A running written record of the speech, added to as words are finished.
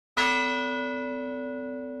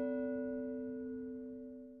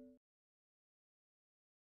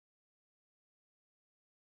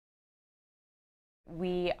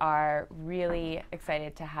We are really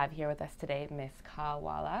excited to have here with us today Miss Kah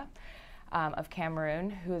Walla of Cameroon,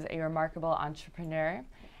 who's a remarkable entrepreneur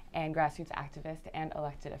and grassroots activist and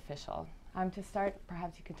elected official. To start,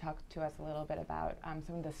 perhaps you could talk to us a little bit about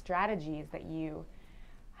some of the strategies that you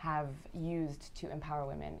have used to empower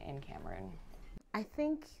women in Cameroon. I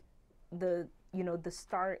think the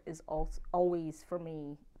start is always for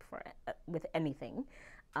me with anything.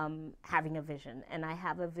 Having a vision, and I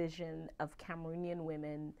have a vision of Cameroonian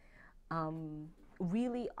women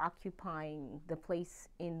really occupying the place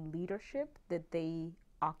in leadership that they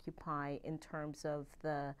occupy in terms of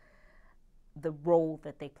the role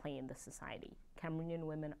that they play in the society. Cameroonian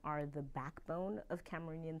women are the backbone of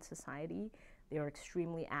Cameroonian society. They are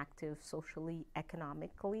extremely active socially,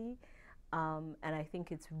 economically, and I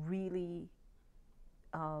think it's really,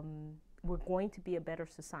 we're going to be a better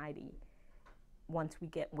society once we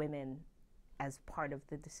get women as part of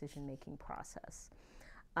the decision-making process.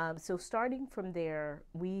 So starting from there,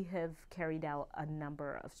 we have carried out a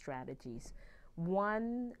number of strategies.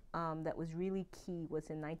 One that was really key was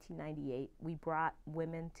in 1998. We brought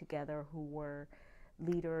women together who were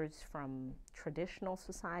leaders from traditional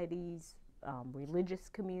societies, religious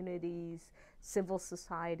communities, civil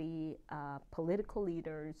society, political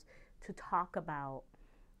leaders, to talk about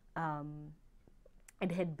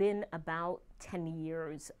it had been about 10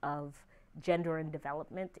 years of gender and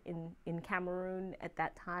development in Cameroon at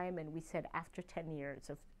that time, and we said after 10 years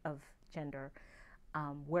of gender,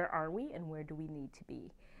 where are we and where do we need to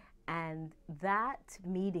be? And that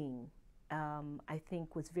meeting, I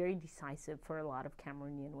think, was very decisive for a lot of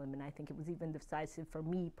Cameroonian women. I think it was even decisive for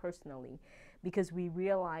me personally, because we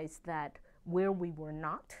realized that where we were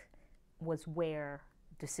not was where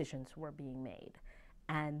decisions were being made.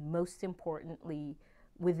 And most importantly,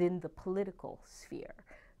 within the political sphere,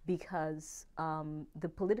 because the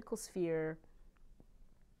political sphere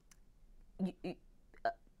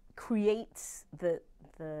creates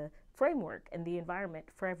the framework and the environment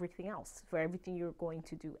for everything else, for everything you're going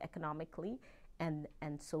to do economically and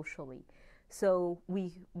socially. So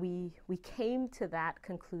we came to that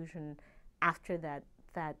conclusion after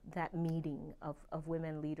that meeting of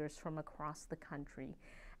women leaders from across the country.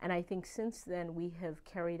 And I think since then we have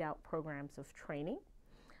carried out programs of training,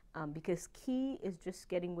 because key is just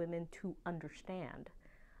getting women to understand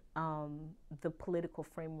the political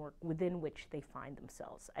framework within which they find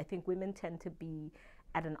themselves. I think women tend to be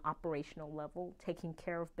at an operational level, taking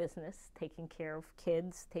care of business, taking care of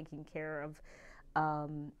kids, taking care of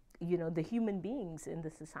the human beings in the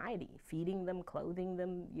society, feeding them, clothing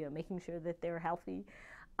them, making sure that they're healthy,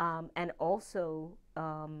 and also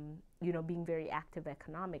being very active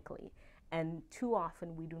economically. And too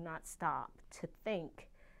often we do not stop to think,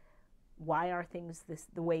 why are things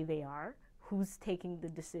the way they are? Who's taking the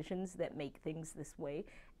decisions that make things this way?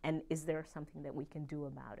 And is there something that we can do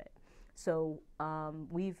about it? So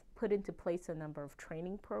we've put into place a number of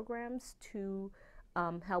training programs to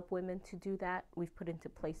help women to do that. We've put into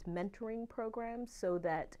place mentoring programs so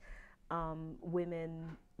that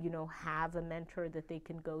women, have a mentor that they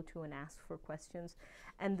can go to and ask for questions.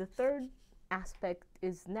 And the third aspect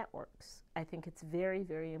is networks. I think it's very,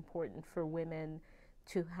 very important for women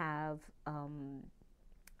to have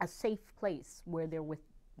a safe place where they're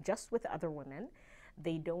just with other women.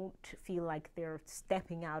 They don't feel like they're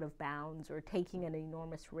stepping out of bounds or taking an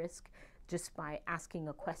enormous risk just by asking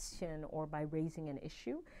a question or by raising an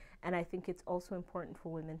issue. And I think it's also important for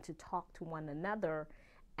women to talk to one another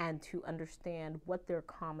and to understand what their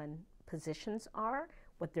common positions are,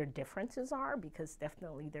 what their differences are, because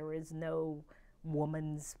definitely there is no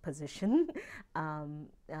woman's position,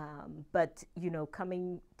 but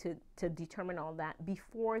coming to determine all that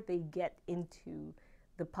before they get into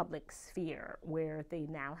the public sphere, where they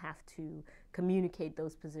now have to communicate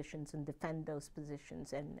those positions and defend those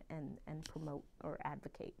positions and promote or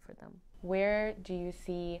advocate for them. Where do you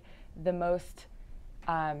see the most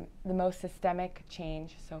systemic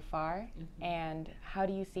change so far, and how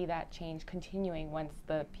do you see that change continuing once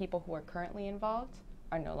the people who are currently involved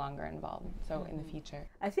are no longer involved, so in the future?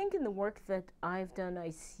 I think in the work that I've done, I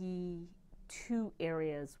see two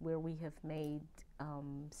areas where we have made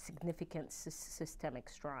significant systemic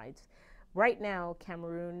strides. Right now,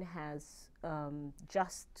 Cameroon has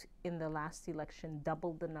just in the last election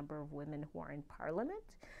doubled the number of women who are in parliament.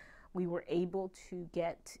 We were able to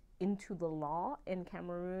get into the law in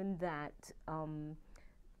Cameroon that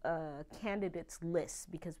candidates lists,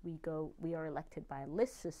 because we are elected by a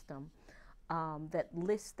list system, that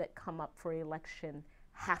lists that come up for election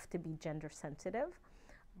have to be gender sensitive.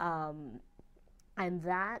 And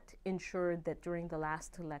that ensured that during the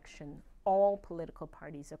last election, all political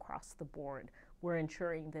parties across the board were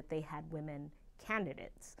ensuring that they had women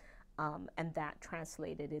candidates. And that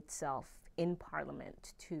translated itself in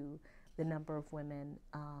Parliament to the number of women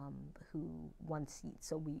who won seats.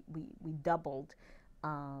 So we doubled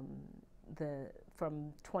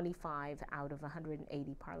from 25 out of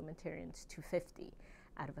 180 parliamentarians to 50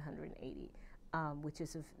 out of 180, which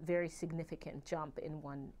is a very significant jump in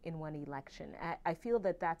one election. I feel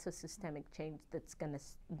that that's a systemic change that's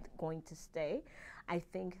going to stay. I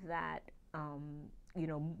think that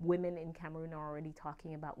women in Cameroon are already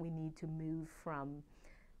talking about we need to move from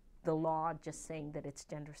the law just saying that it's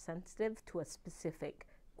gender sensitive to a specific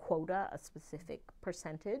quota, a specific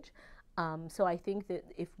percentage. So I think that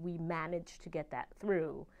if we manage to get that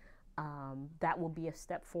through, that will be a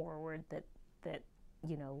step forward that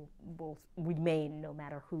will remain no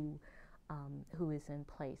matter who is in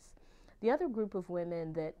place. The other group of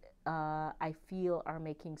women that I feel are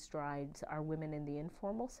making strides are women in the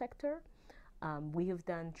informal sector. We have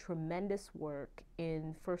done tremendous work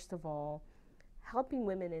in, first of all, helping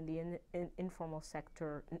women in the informal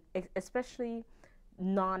sector, especially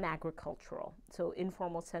non-agricultural. So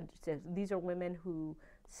informal sectors, these are women who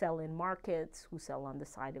sell in markets, who sell on the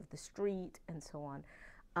side of the street, and so on.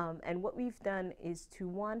 And what we've done is to,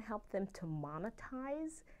 one, help them to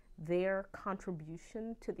monetize their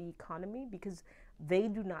contribution to the economy, because they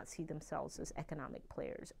do not see themselves as economic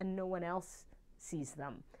players, and no one else sees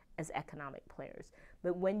them as economic players.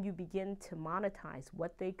 But when you begin to monetize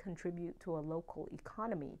what they contribute to a local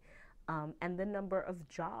economy, and the number of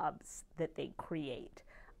jobs that they create,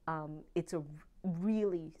 it's a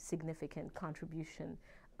really significant contribution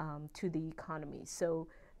to the economy. So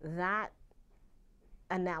that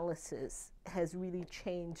analysis has really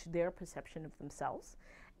changed their perception of themselves,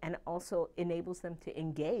 and also enables them to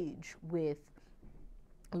engage with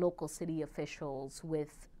local city officials,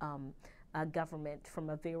 with government from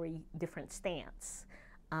a very different stance.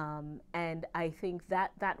 And I think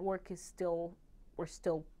that work is we're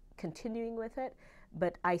still continuing with it,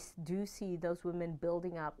 but I do see those women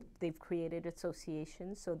building up. They've created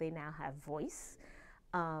associations, so they now have voice.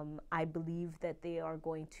 I believe that they are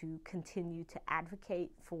going to continue to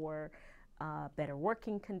advocate for better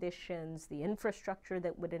working conditions, the infrastructure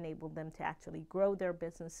that would enable them to actually grow their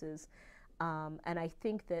businesses. And I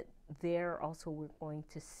think that there also we're going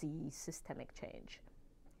to see systemic change.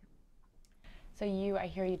 So I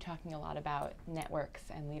hear you talking a lot about networks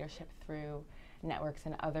and leadership through networks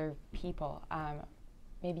and other people.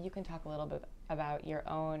 Maybe you can talk a little bit about your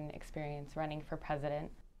own experience running for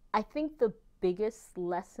president. I think the biggest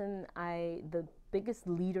leadership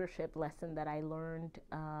lesson that I learned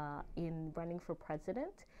in running for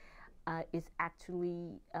president is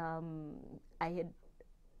actually, I had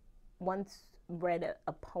once read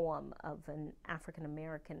a poem of an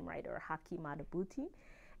African-American writer, Haki Madhubuti,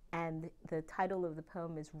 and the title of the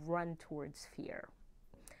poem is Run Towards Fear.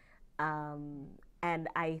 And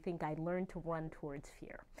I think I learned to run towards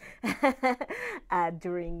fear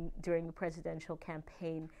during the presidential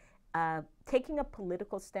campaign. Taking a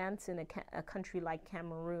political stance in a country like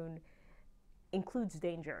Cameroon includes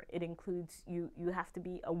danger. It includes, you have to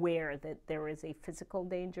be aware that there is a physical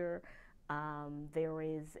danger, there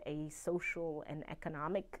is a social and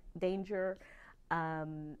economic danger,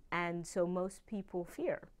 and so most people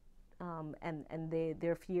fear. And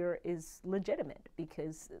their fear is legitimate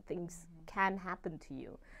because things can happen to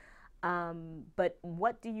you. But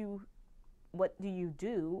what do you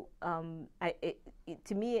do?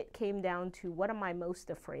 To me, it came down to, what am I most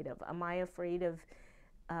afraid of? Am I afraid of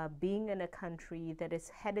being in a country that is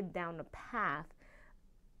headed down a path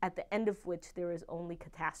at the end of which there is only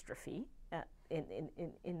catastrophe,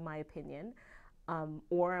 in my opinion?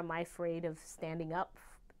 Or am I afraid of standing up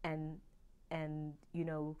and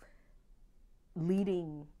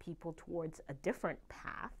leading people towards a different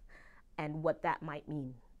path, and what that might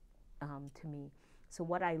mean to me? So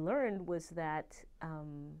what I learned was that,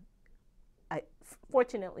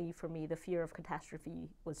 fortunately for me, the fear of catastrophe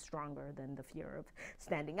was stronger than the fear of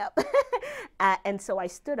standing up. And so I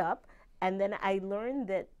stood up, and then I learned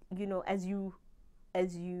that,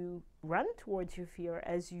 as you run towards your fear,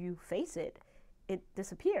 as you face it, it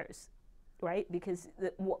disappears, right? Because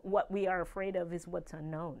what we are afraid of is what's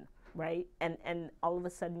unknown, right? And all of a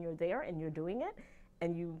sudden you're there and you're doing it,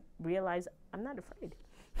 and you realize, I'm not afraid.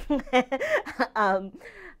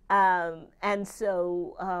 And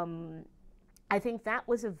so I think that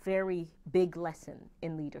was a very big lesson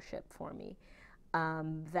in leadership for me,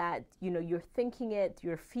 that you're thinking it,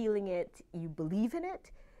 you're feeling it, you believe in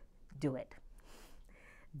it, do it.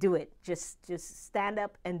 Do it. Just stand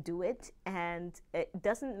up and do it. And it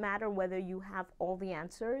doesn't matter whether you have all the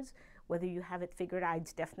answers, whether you have it figured out. I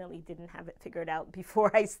definitely didn't have it figured out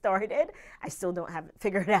before I started. I still don't have it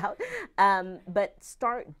figured out. But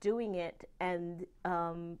start doing it, and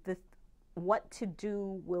what to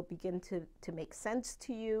do will begin to make sense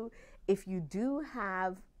to you. If you do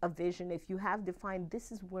have a vision, if you have defined,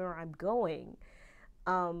 this is where I'm going,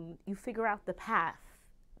 you figure out the path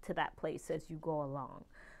to that place as you go along.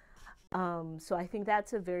 So I think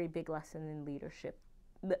that's a very big lesson in leadership.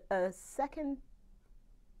 A second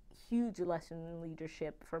huge lesson in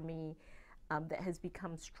leadership for me that has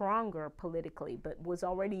become stronger politically, but was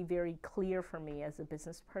already very clear for me as a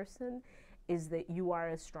business person, is that you are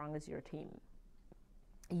as strong as your team.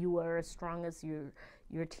 You are as strong as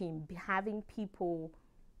your team. Having people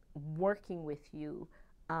working with you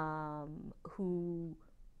who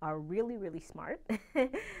are really, really smart,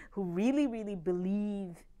 who really, really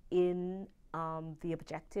believe in the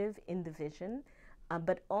objective, in the vision,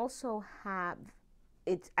 but also have,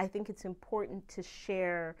 I think it's important to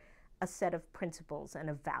share a set of principles and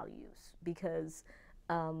of values, because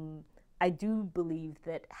I do believe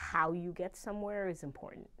that how you get somewhere is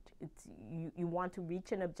important. You want to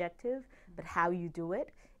reach an objective, but how you do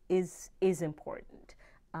it is important,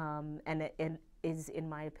 and it is, in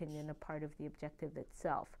my opinion, a part of the objective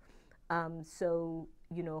itself. So,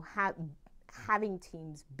 you know, having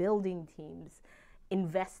teams, building teams,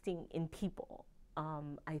 investing in people,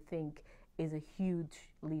 I think is a huge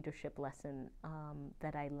leadership lesson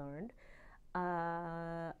that I learned.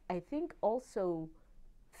 I think also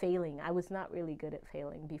failing. I was not really good at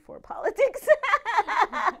failing before politics.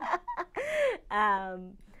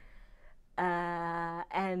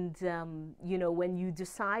 You know, when you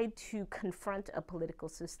decide to confront a political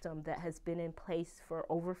system that has been in place for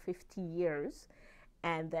over 50 years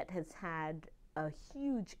and that has had a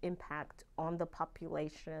huge impact on the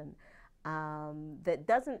population, that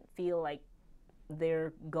doesn't feel like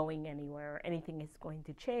they're going anywhere or anything is going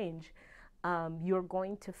to change, you're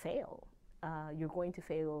going to fail. You're going to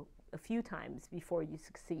fail a few times before you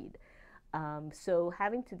succeed. So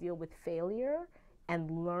having to deal with failure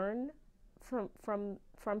and learn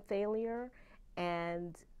from failure,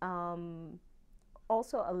 and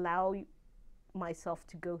also allow myself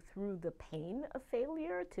to go through the pain of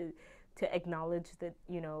failure, to acknowledge that,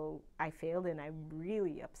 you know, I failed and I'm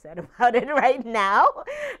really upset about it right now,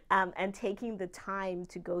 and taking the time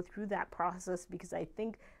to go through that process, because I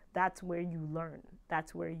think that's where you learn.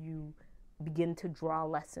 That's where you begin to draw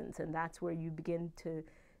lessons, and that's where you begin to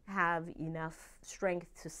have enough strength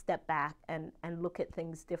to step back and look at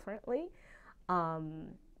things differently.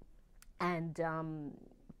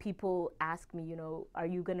 People ask me, you know, are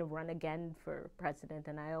you going to run again for president?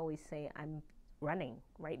 And I always say I'm running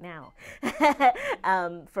right now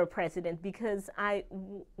for president, because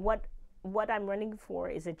what I'm running for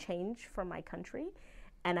is a change for my country,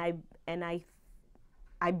 and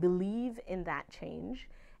I believe in that change,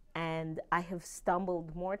 and I have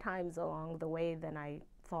stumbled more times along the way than I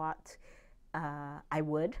thought I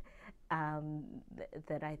would,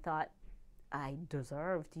 that I thought I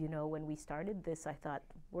deserved. You know, when we started this, I thought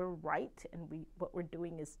we're right, and what we're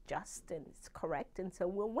doing is just and it's correct, and so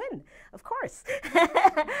we'll win, of course.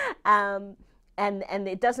 And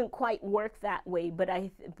it doesn't quite work that way, but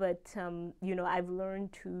you know, I've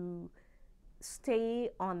learned to stay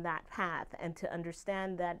on that path and to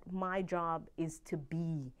understand that my job is to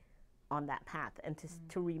be on that path and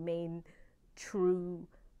to remain true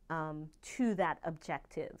to that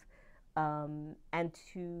objective, and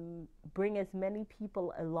to bring as many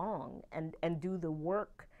people along and do the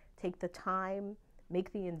work, take the time,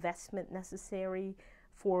 make the investment necessary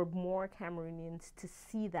for more Cameroonians to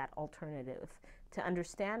see that alternative, to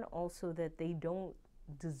understand also that they don't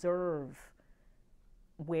deserve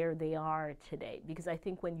where they are today. Because I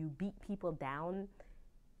think when you beat people down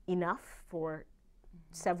enough for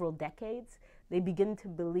several decades, they begin to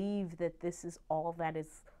believe that this is all that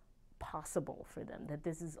is possible for them, that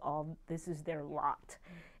this is their lot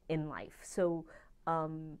in life. So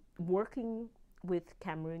working with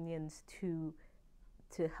Cameroonians to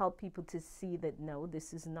help people to see that, no,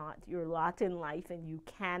 this is not your lot in life, and you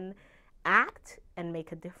can act and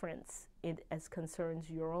make a difference as concerns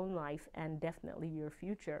your own life and definitely your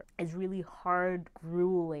future, is really hard,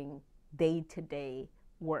 grueling, day-to-day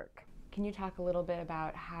work. Can you talk a little bit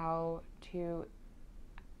about how to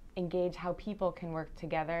engage how people can work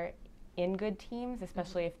together in good teams,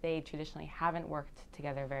 especially if they traditionally haven't worked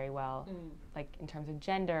together very well, like in terms of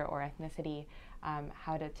gender or ethnicity,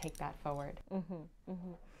 how to take that forward?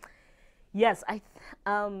 Yes, I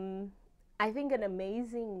think an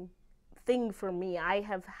amazing thing for me, I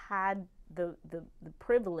have had the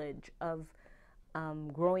privilege of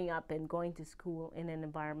growing up and going to school in an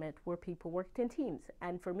environment where people worked in teams.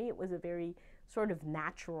 And for me, it was a very sort of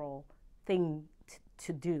natural thing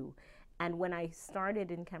to do. And when I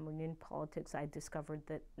started in Cameroonian politics, I discovered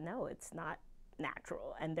that no, it's not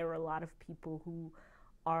natural. And there are a lot of people who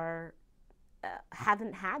are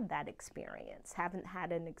haven't had that experience, haven't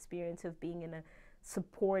had an experience of being in a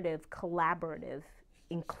supportive, collaborative,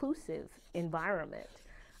 inclusive environment.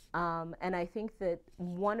 And I think that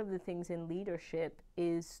one of the things in leadership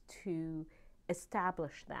is to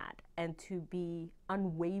establish that and to be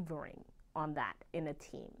unwavering on that in a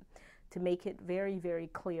team, to make it very, very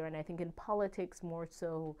clear. And I think in politics more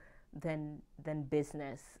so than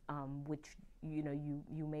business, which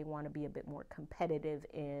you may want to be a bit more competitive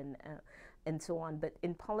in, and so on. But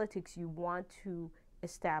in politics, you want to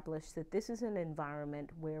establish that this is an environment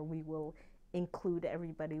where we will include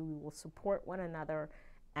everybody, we will support one another,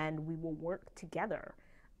 and we will work together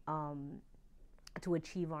to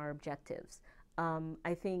achieve our objectives.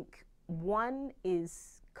 I think one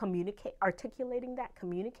is articulating that,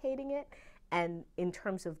 communicating it, and in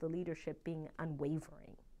terms of the leadership, being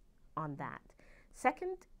unwavering on that.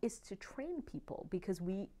 Second is to train people, because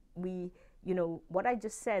we what I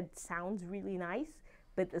just said sounds really nice,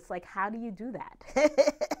 but it's like, how do you do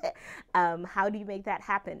that? How do you make that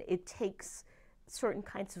happen? It takes certain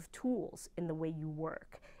kinds of tools in the way you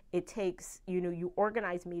work. It takes, you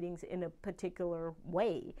organize meetings in a particular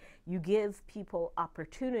way. You give people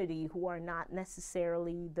opportunity who are not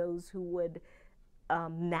necessarily those who would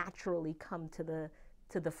naturally come to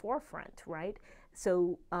the forefront, right?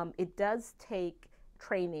 So it does take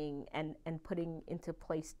training and putting into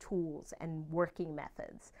place tools and working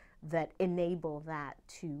methods that enable that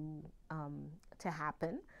to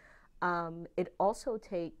happen. It also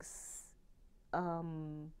takes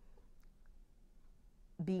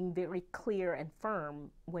being very clear and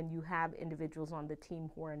firm when you have individuals on the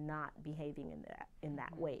team who are not behaving in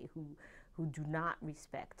that way, who do not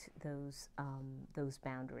respect those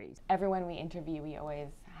boundaries. Everyone we interview, we always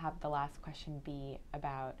have the last question be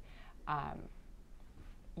about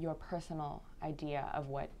your personal idea of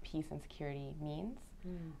what peace and security means.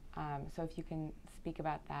 So if you can speak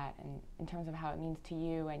about that and in terms of how it means to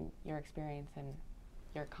you and your experience and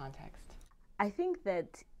your context. I think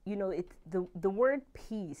that, the word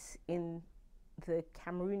peace in the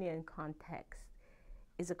Cameroonian context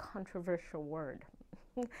is a controversial word,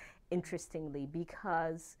 interestingly,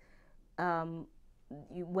 because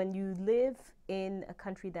when you live in a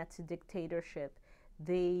country that's a dictatorship,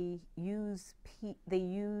 they use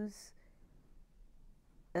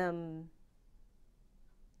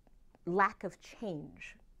lack of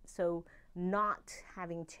change. So not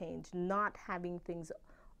having change, not having things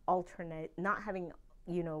alternate, not having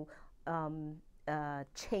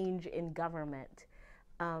change in government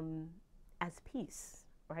as peace,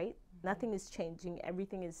 right? Mm-hmm. Nothing is changing,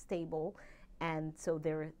 everything is stable, and so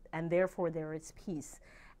therefore there is peace.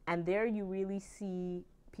 And there you really see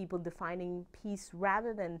people defining peace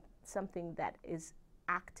rather than something that is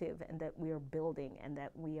active and that we are building and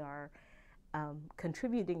that we are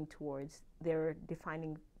contributing towards. They're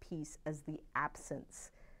defining peace as the absence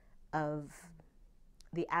of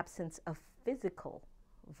physical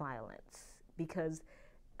violence, because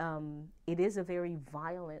it is a very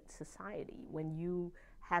violent society. When you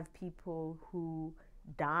have people who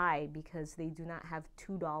die because they do not have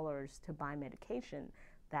 $2 to buy medication,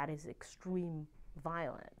 that is extreme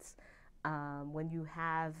violence. When you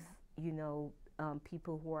have,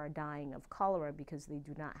 people who are dying of cholera because they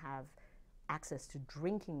do not have access to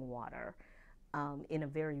drinking water in a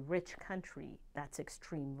very rich country, that's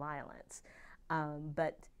extreme violence.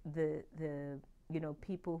 But the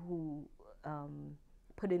people who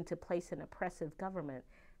put into place an oppressive government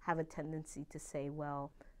have a tendency to say,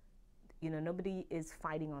 well, nobody is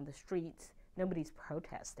fighting on the streets, nobody's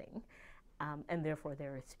protesting, and therefore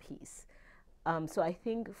there is peace. So I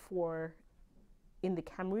think in the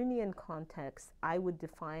Cameroonian context, I would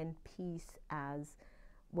define peace as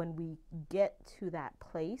when we get to that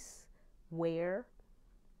place where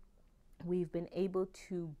we've been able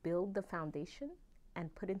to build the foundation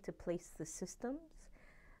and put into place the systems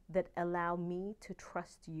that allow me to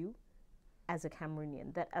trust you as a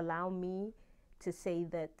Cameroonian, that allow me to say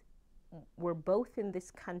that we're both in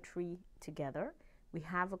this country together, we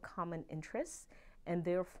have a common interest, and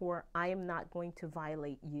therefore I am not going to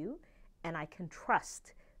violate you, and I can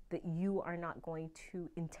trust that you are not going to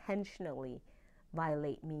intentionally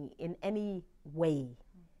violate me in any way,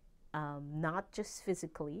 not just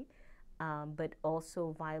physically, but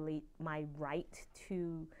also violate my right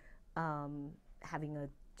to having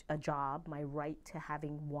a job, my right to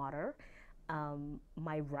having water,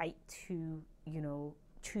 my right to, you know,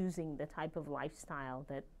 choosing the type of lifestyle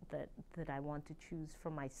that I want to choose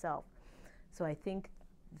for myself. So I think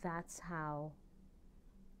that's how,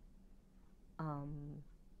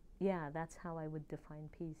 that's how I would define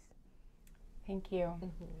peace. Thank you.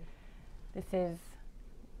 This is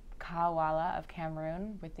Kah Walla of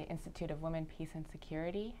Cameroon with the Institute of Women, Peace and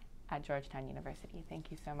Security at Georgetown University.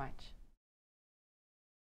 Thank you so much.